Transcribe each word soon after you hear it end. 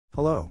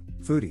Hello,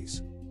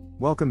 foodies.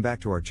 Welcome back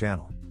to our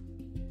channel.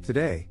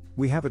 Today,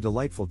 we have a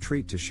delightful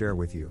treat to share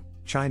with you,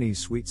 Chinese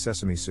sweet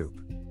sesame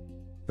soup.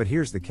 But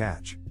here's the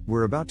catch,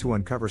 we're about to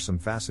uncover some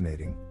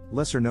fascinating,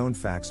 lesser-known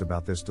facts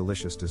about this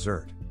delicious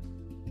dessert.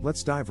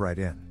 Let's dive right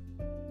in.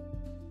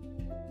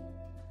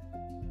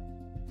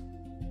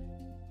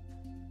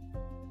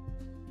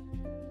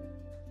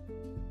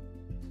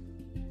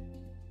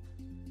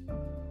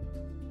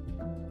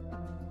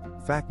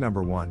 Fact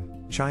number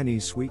 1,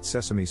 Chinese sweet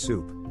sesame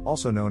soup,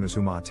 also known as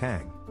Zhī Mā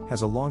Hú,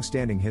 has a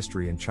long-standing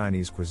history in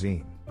Chinese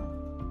cuisine.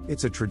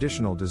 It's a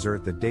traditional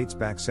dessert that dates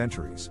back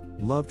centuries,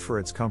 loved for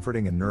its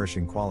comforting and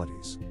nourishing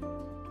qualities.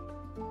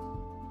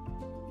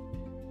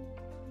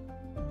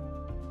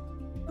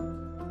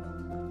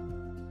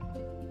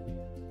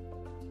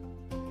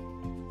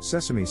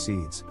 Sesame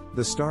seeds,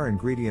 the star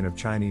ingredient of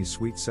Chinese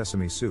sweet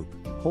sesame soup,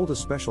 hold a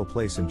special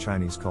place in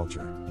Chinese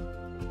culture.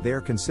 They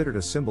are considered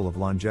a symbol of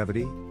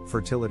longevity,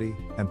 fertility,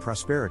 and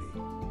prosperity.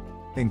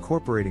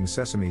 Incorporating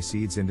sesame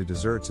seeds into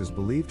desserts is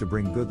believed to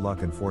bring good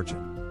luck and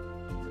fortune.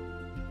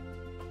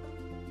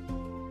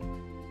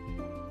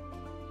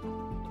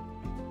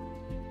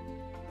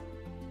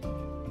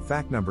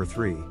 Fact number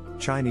 3,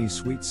 Chinese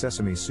sweet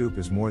sesame soup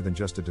is more than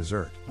just a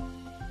dessert.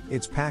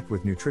 It's packed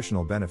with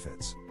nutritional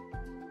benefits.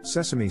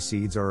 Sesame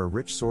seeds are a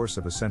rich source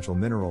of essential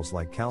minerals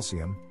like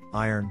calcium,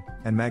 iron,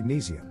 and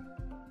magnesium.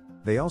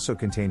 They also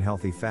contain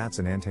healthy fats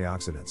and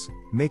antioxidants,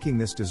 making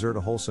this dessert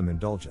a wholesome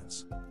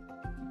indulgence.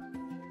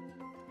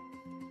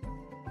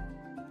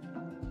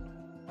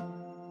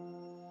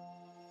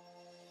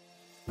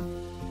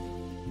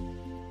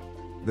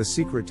 The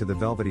secret to the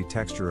velvety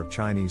texture of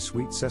Chinese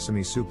sweet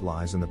sesame soup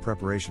lies in the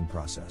preparation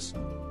process.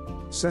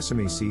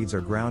 Sesame seeds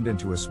are ground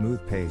into a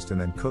smooth paste and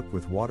then cooked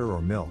with water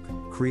or milk,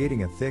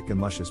 creating a thick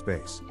and luscious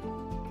base.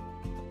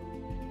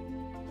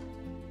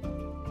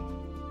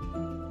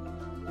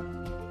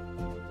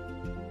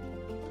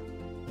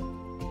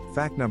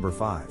 Fact number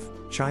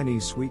 5,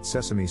 Chinese sweet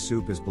sesame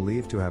soup is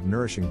believed to have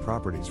nourishing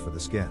properties for the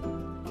skin.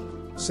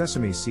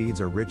 Sesame seeds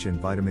are rich in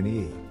vitamin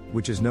E,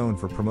 which is known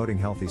for promoting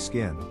healthy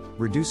skin,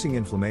 reducing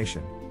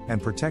inflammation,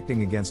 and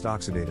protecting against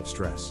oxidative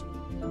stress.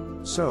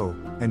 So,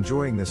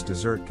 enjoying this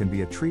dessert can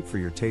be a treat for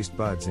your taste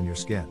buds and your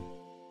skin.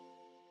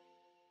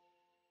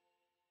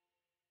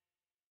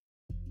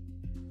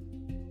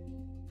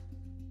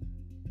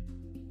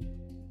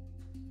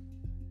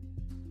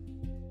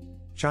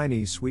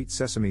 Chinese sweet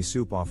sesame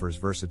soup offers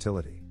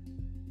versatility.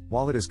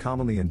 While it is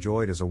commonly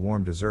enjoyed as a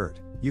warm dessert,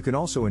 you can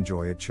also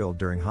enjoy it chilled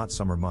during hot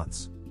summer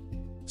months.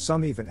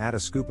 Some even add a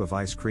scoop of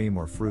ice cream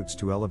or fruits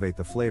to elevate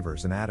the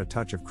flavors and add a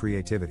touch of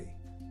creativity.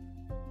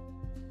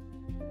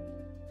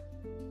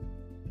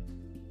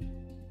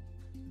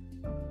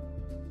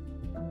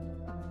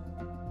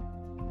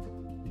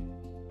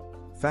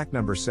 Fact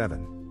number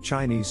 7,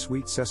 Chinese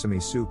sweet sesame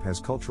soup has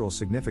cultural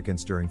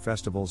significance during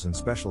festivals and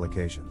special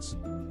occasions.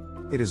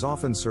 It is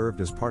often served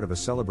as part of a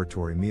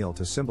celebratory meal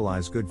to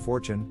symbolize good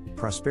fortune,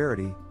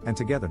 prosperity, and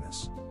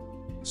togetherness.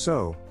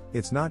 So,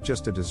 it's not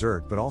just a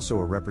dessert but also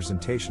a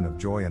representation of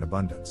joy and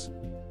abundance.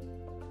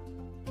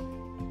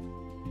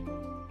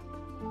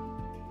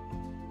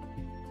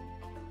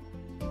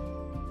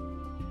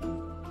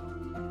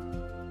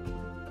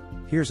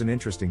 Here's an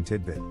interesting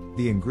tidbit,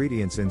 the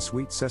ingredients in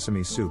sweet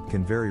sesame soup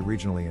can vary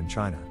regionally in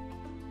China.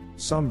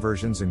 Some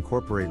versions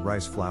incorporate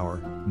rice flour,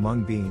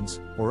 mung beans,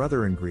 or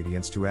other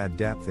ingredients to add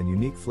depth and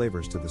unique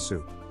flavors to the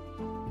soup.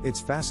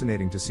 It's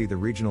fascinating to see the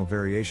regional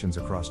variations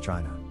across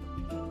China.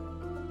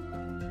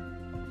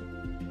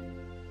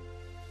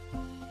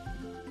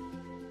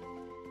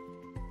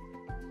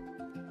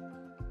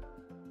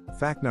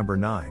 Fact number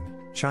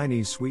 9,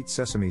 Chinese sweet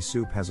sesame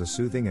soup has a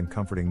soothing and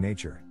comforting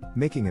nature,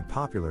 making it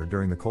popular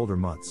during the colder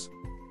months.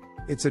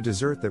 It's a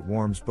dessert that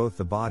warms both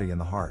the body and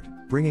the heart,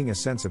 bringing a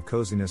sense of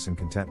coziness and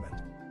contentment.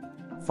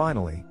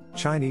 Finally,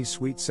 Chinese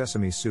sweet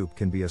sesame soup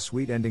can be a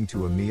sweet ending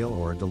to a meal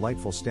or a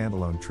delightful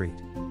standalone treat.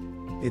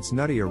 Its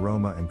nutty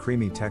aroma and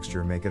creamy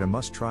texture make it a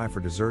must-try for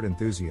dessert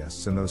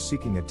enthusiasts and those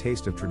seeking a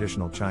taste of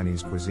traditional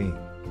Chinese cuisine.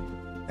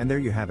 And there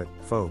you have it,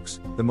 folks,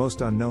 the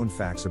most unknown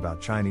facts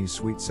about Chinese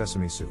sweet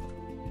sesame soup.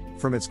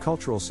 From its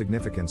cultural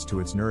significance to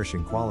its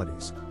nourishing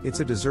qualities,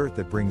 it's a dessert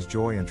that brings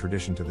joy and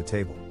tradition to the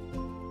table.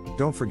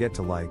 Don't forget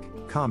to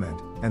like,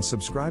 comment, and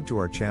subscribe to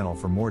our channel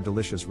for more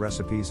delicious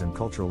recipes and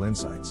cultural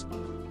insights.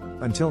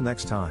 Until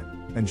next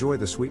time, enjoy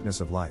the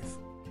sweetness of life.